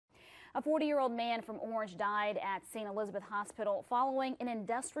A 40-year-old man from Orange died at St. Elizabeth Hospital following an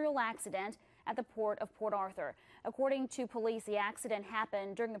industrial accident at the port of Port Arthur. According to police, the accident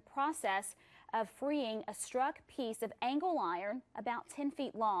happened during the process of freeing a struck piece of angle iron about 10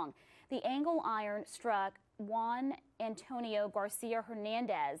 feet long. The angle iron struck Juan Antonio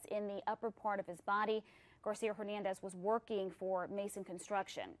Garcia-Hernandez in the upper part of his body. Garcia-Hernandez was working for Mason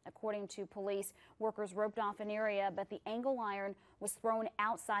Contruction. According to police, workers roped off an area, but the angle iron was thrown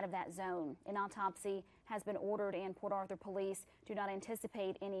outside of that zone. An autopsy has been ordered, and Port Arthur police do not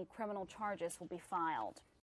anticipate any criminal charges will be filed.